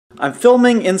I'm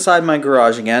filming inside my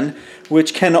garage again,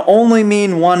 which can only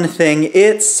mean one thing: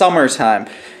 it's summertime.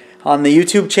 On the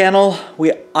YouTube channel,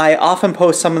 I often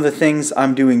post some of the things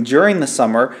I'm doing during the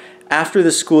summer after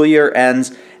the school year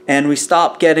ends, and we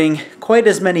stop getting quite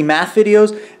as many math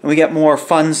videos and we get more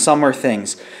fun summer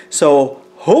things. So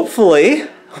hopefully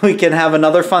we can have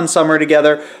another fun summer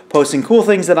together, posting cool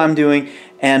things that I'm doing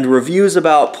and reviews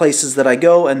about places that I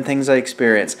go and things I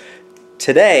experience.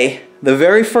 Today, the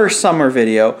very first summer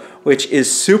video, which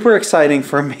is super exciting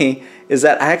for me, is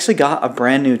that I actually got a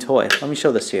brand new toy. Let me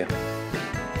show this to you.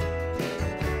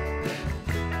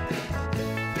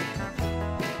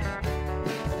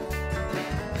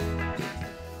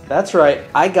 That's right,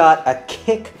 I got a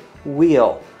kick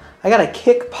wheel. I got a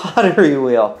kick pottery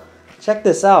wheel. Check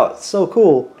this out, it's so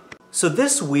cool. So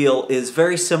this wheel is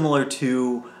very similar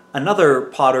to another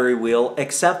pottery wheel,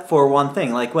 except for one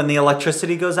thing. Like when the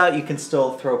electricity goes out, you can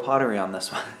still throw pottery on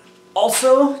this one.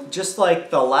 Also, just like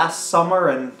the last summer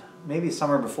and maybe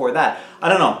summer before that, I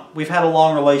don't know, we've had a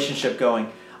long relationship going.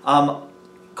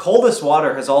 Coldest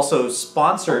Water has also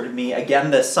sponsored me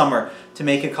again this summer to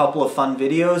make a couple of fun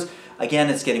videos. Again,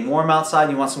 it's getting warm outside,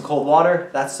 you want some cold water,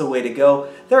 that's the way to go.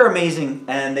 They're amazing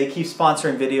and they keep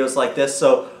sponsoring videos like this.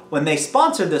 So when they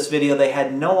sponsored this video, they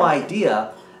had no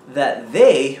idea that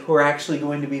they were actually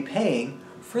going to be paying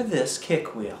for this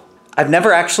kick wheel. I've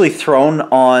never actually thrown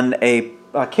on a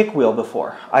kick wheel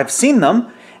before. I've seen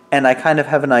them and I kind of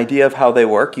have an idea of how they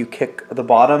work. You kick the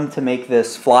bottom to make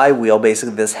this flywheel,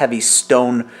 basically this heavy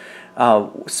stone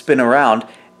spin around,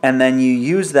 and then you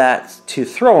use that to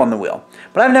throw on the wheel.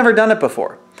 But I've never done it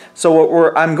before. So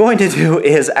what I'm going to do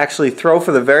is actually throw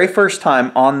for the very first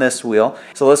time on this wheel.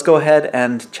 So let's go ahead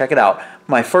and check it out.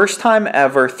 My first time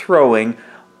ever throwing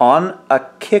on a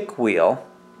kick wheel.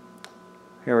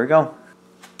 Here we go.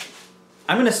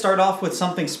 I'm going to start off with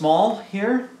something small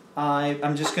here.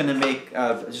 I'm just going to make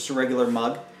just a regular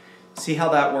mug. See how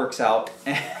that works out.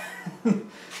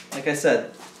 Like I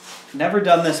said, never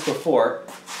done this before.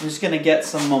 I'm just going to get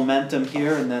some momentum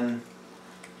here and then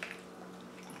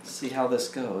see how this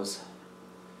goes.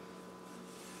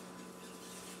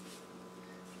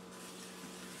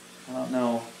 I don't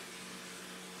know.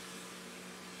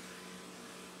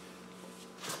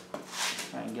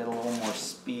 Try and get a little more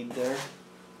speed there.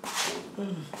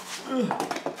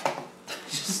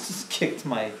 Just kicked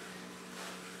my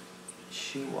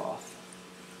shoe off.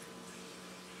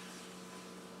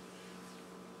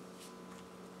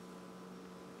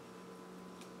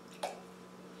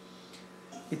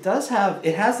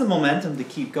 It has the momentum to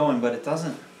keep going, but it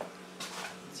doesn't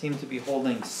seem to be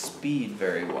holding speed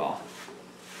very well.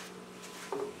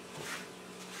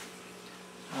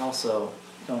 I also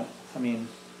don't, I'm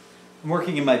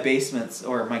working in my basement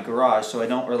or my garage, so I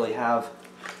don't really have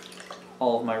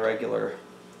all of my regular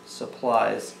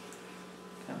supplies.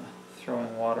 Kind of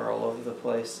throwing water all over the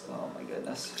place. Oh my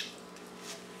goodness.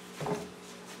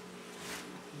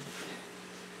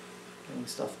 Getting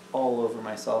stuff all over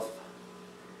myself.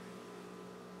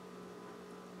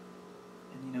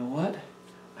 You know what?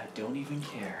 I don't even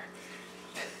care.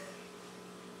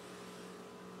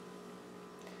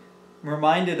 I'm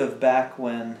reminded of back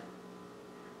when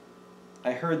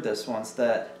I heard this once,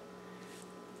 that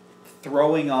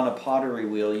throwing on a pottery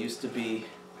wheel used to be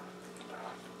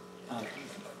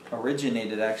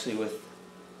originated actually with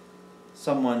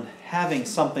someone having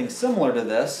something similar to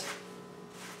this,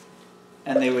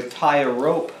 and they would tie a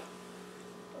rope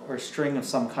or string of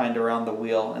some kind around the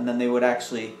wheel, and then they would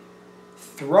actually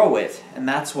throw it, and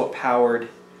that's what powered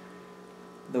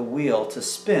the wheel to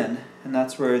spin, and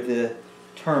that's where the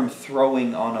term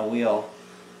throwing on a wheel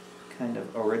kind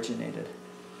of originated.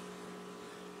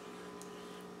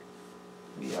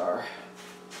 We are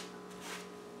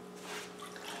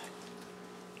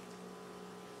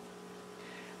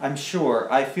I'm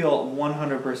sure, I feel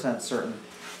 100% certain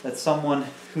that someone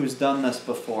who's done this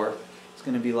before is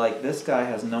going to be like, this guy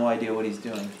has no idea what he's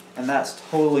doing. And that's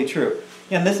totally true.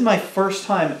 And this is my first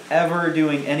time ever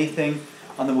doing anything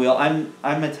on the wheel.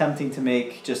 I'm attempting to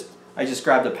make I just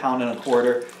grabbed 1.25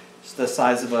 pounds, just the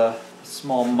size of a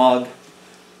small mug,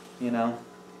 you know.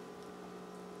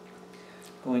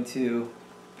 Going to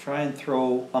try and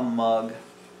throw a mug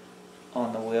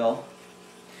on the wheel.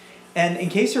 And in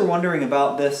case you're wondering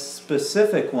about this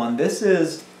specific one, this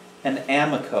is an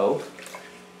Amico,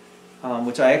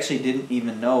 which I actually didn't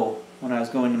even know when I was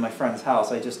going to my friend's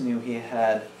house. I just knew he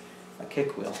had a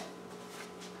kick wheel,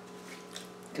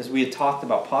 because we had talked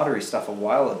about pottery stuff a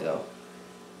while ago,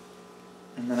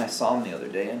 and then I saw him the other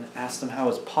day and asked him how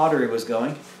his pottery was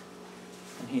going,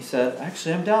 and he said,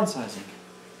 actually I'm downsizing.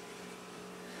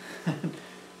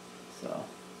 So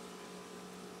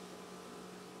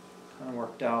kind of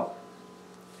worked out.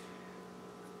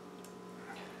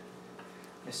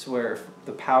 I swear, if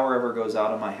the power ever goes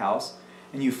out of my house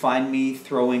and you find me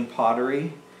throwing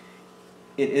pottery,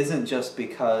 it isn't just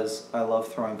because I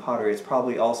love throwing pottery, it's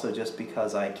probably also just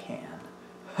because I can.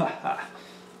 Haha.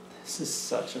 This is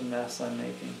such a mess I'm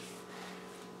making.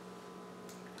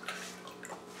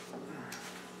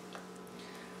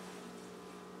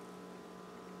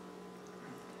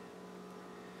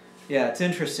 Yeah, it's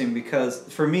interesting because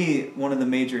for me, one of the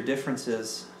major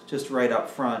differences, just right up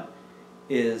front,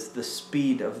 is the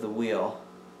speed of the wheel.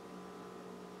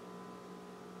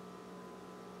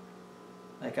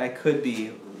 Like I could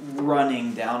be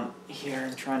running down here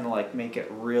and trying to like make it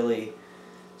really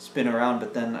spin around,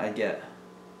 but then I get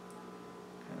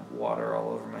kind of water all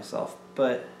over myself.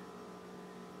 But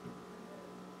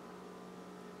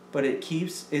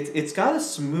it's got a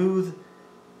smooth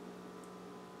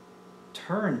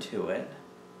turn to it.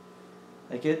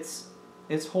 Like it's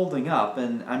holding up,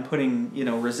 and I'm putting, you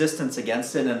know, resistance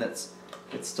against it, and it's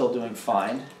still doing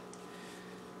fine.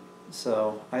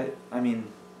 So I mean,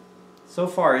 so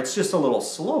far it's just a little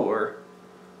slower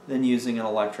than using an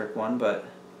electric one, but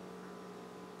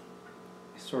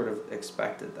I sort of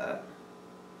expected that.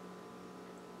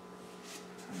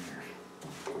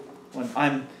 When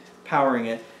I'm powering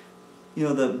it, you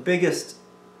know, the biggest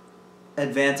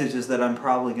advantage is that I'm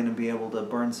probably going to be able to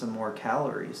burn some more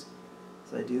calories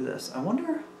as I do this. I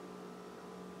wonder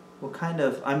what kind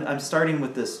of... I'm starting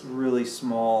with this really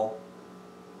small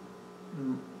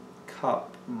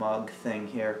cup mug thing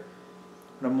here,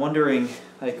 but I'm wondering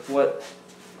like what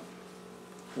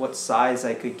size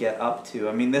I could get up to.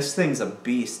 I mean, this thing's a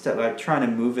beast. I'm trying to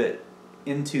move it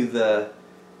into the...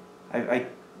 I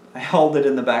hauled it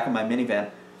in the back of my minivan,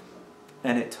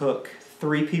 and it took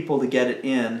 3 people to get it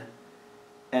in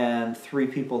and 3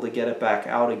 people to get it back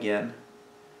out again.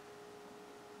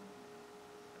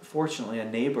 Fortunately, a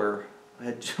neighbor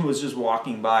was just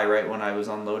walking by right when I was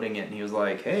unloading it, and he was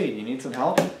like, "Hey, do you need some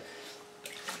help?"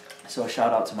 So a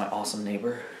shout out to my awesome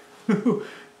neighbor who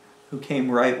came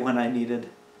right when I needed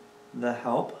the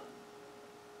help.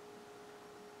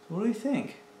 What do you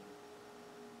think?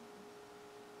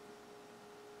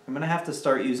 I'm going to have to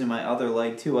start using my other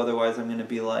leg too, otherwise I'm going to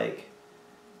be like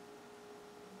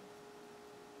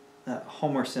that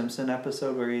Homer Simpson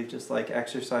episode where he just like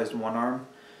exercised one arm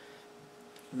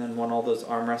and then won all those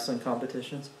arm wrestling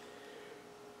competitions.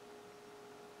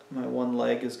 My one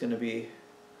leg is going to be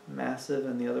massive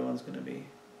and the other one's going to be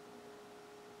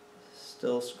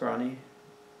still scrawny.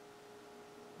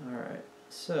 Alright,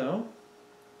 so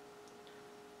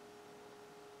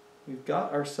we've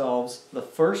got ourselves the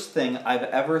first thing I've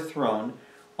ever thrown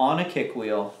on a kick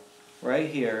wheel right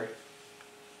here.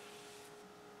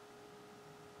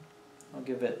 I'll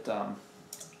give it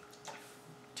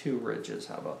 2 ridges,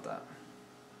 how about that?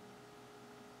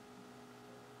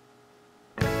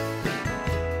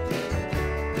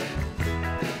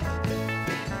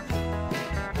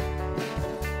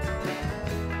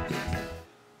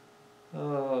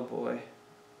 Oh boy.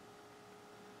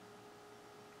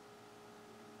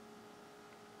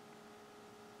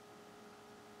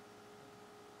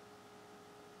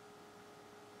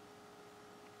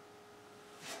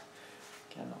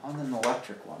 Again, on an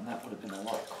electric one, that would have been a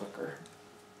lot quicker.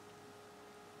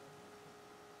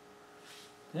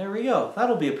 There we go.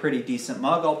 That'll be a pretty decent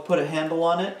mug. I'll put a handle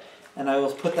on it, and I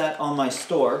will put that on my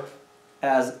store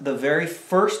as the very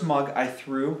first mug I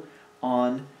threw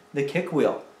on the kick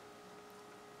wheel.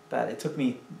 But it took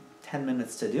me 10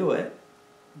 minutes to do it,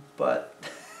 but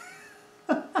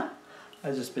I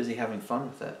was just busy having fun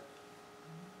with it.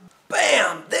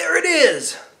 Bam! There it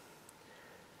is!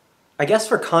 I guess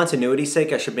for continuity's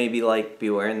sake, I should maybe like be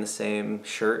wearing the same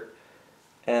shirt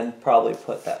and probably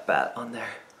put that bat on there.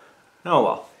 Oh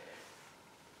well.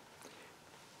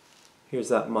 Here's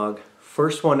that mug.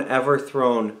 First one ever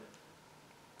thrown.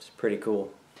 It's pretty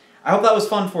cool. I hope that was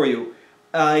fun for you.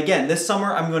 Again, this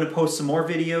summer I'm going to post some more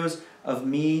videos of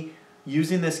me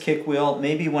using this kick wheel.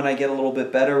 Maybe when I get a little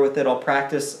bit better with it, I'll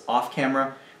practice off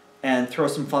camera and throw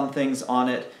some fun things on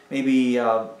it. Maybe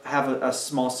have a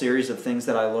small series of things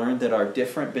that I learned that are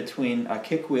different between a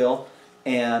kick wheel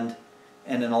and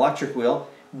an electric wheel.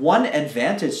 One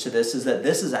advantage to this is that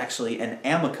this is actually an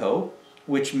Amico,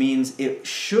 which means it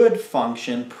should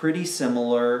function pretty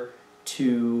similar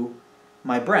to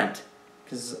my Brent,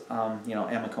 because you know,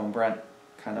 Amico and Brent,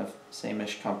 kind of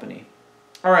same-ish company.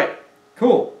 All right,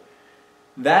 cool.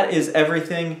 That is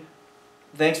everything.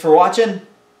 Thanks for watching.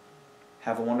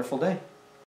 Have a wonderful day.